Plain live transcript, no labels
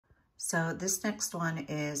So this next one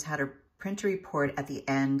is how to print a report at the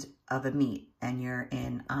end of a meet, and you're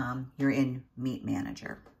in Meet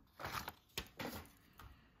Manager.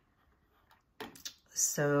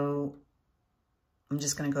 So I'm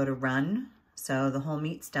just going to go to Run. So the whole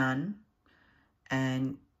meet's done,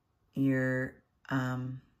 and you're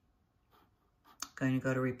going to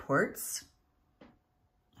go to Reports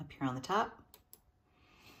up here on the top,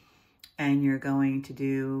 and you're going to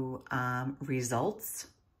do Results.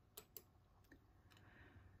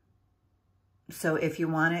 So if you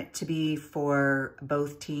want it to be for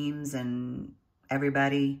both teams and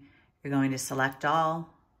everybody, you're going to select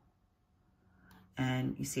all,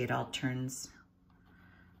 and you see it all turns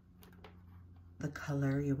the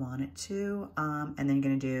color you want it to. And then you're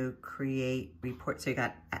going to do Create Report. So you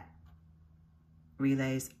got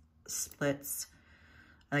relays, splits.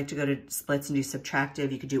 I like to go to splits and do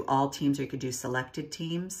subtractive. You could do all teams, or you could do selected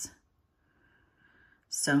teams.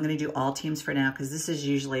 So I'm going to do all teams for now, because this is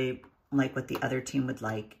usually like what the other team would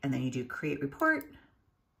like. And then you do Create Report.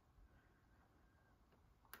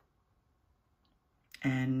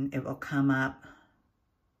 And it will come up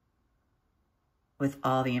with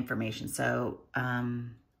all the information. So you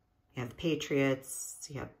have the Patriots,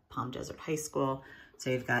 you have Palm Desert High School. So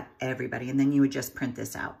you've got everybody. And then you would just print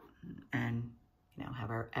this out and, you know,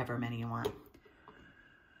 however many you want.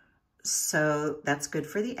 So that's good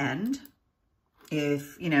for the end.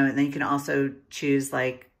 If, you know, and then you can also choose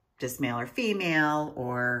like just male or female,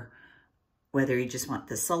 or whether you just want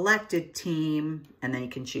the selected team, and then you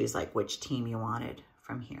can choose like which team you wanted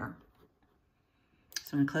from here.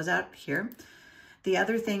 So I'm gonna close out here. The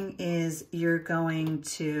other thing is you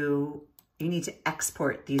need to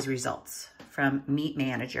export these results from Meet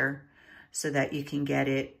Manager so that you can get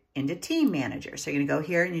it into Team Manager. So you're gonna go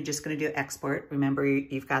here and you're just gonna do export. Remember,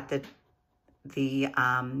 you've got the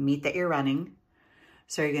meet that you're running.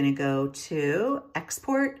 So you're gonna go to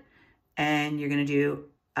export, and you're gonna do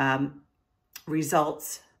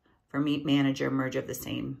results for Meet Manager, merge of the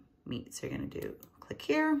same meet. So you're gonna click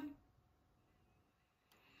here.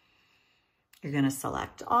 You're gonna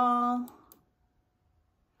select all.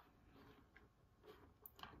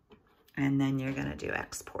 And then you're gonna do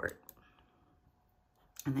export.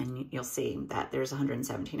 And then you'll see that there's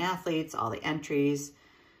 117 athletes, all the entries,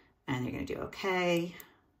 and you're gonna do okay.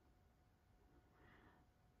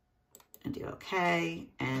 And do okay.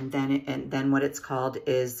 And then what it's called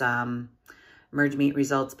is merge meet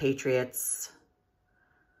results, Patriots,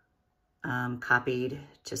 copied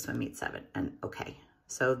to swim meet 7, and okay.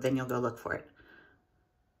 So then you'll go look for it.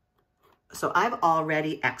 So I've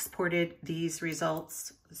already exported these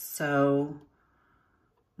results. So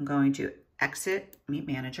I'm going to exit Meet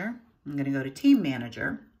Manager. I'm going to go to Team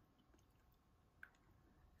Manager.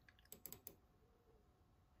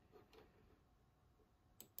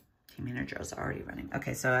 Team Manager is already running.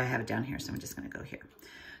 Okay, so I have it down here, so I'm just going to go here.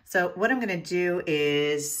 So what I'm going to do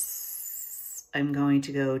is I'm going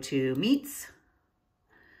to go to Meets.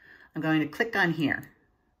 I'm going to click on here,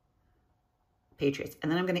 Patriots, and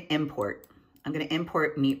then I'm going to import. I'm going to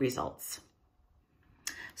import meet results.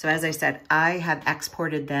 So as I said, I have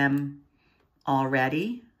exported them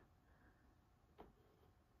already.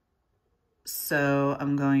 So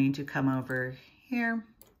I'm going to come over here.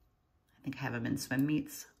 I think I have them in swim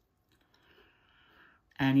meets.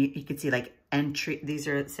 And you can see like entry,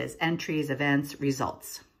 it says entries, events,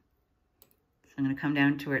 results. So I'm going to come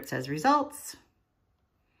down to where it says results.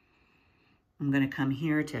 I'm going to come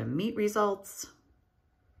here to meet results.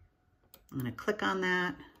 I'm going to click on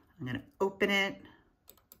that. I'm going to open it.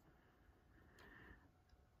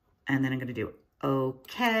 And then I'm going to do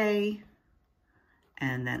okay.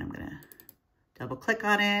 And then I'm going to double click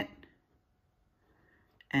on it.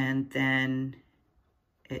 And then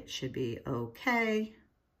it should be okay.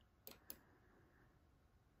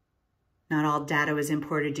 Not all data was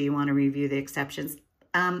imported. Do you want to review the exceptions?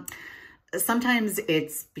 Sometimes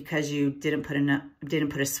it's because you didn't put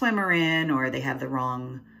a swimmer in, or they have the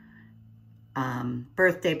wrong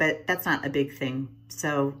birthday, but that's not a big thing.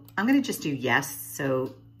 So I'm going to just do yes,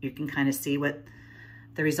 so you can kind of see what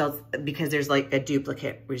the results, because there's like a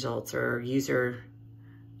duplicate results, or user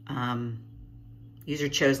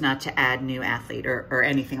chose not to add new athlete, or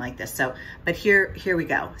anything like this. So, but here we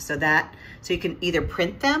go. So you can either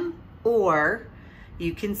print them, or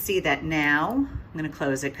you can see that now. I'm going to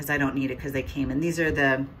close it because I don't need it, because they came in. These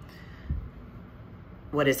are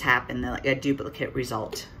what has happened, a duplicate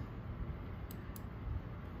result.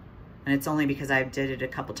 And it's only because I did it a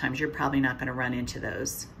couple times. You're probably not going to run into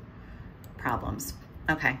those problems.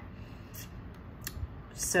 Okay.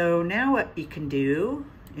 So now what you can do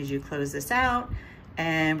is you close this out,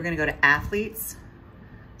 and we're going to go to athletes.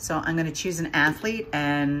 So I'm gonna choose an athlete,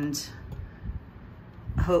 and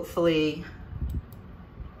hopefully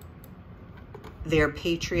their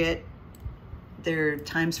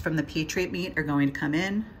times from the Patriot meet are going to come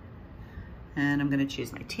in. And I'm gonna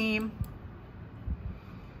choose my team.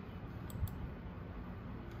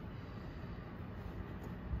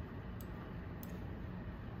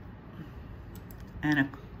 And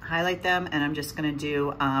highlight them, and I'm just gonna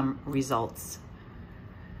do results.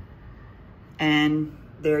 And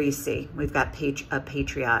there you see, we've got a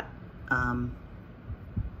Patriot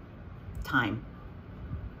time.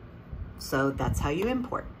 So that's how you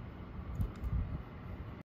import.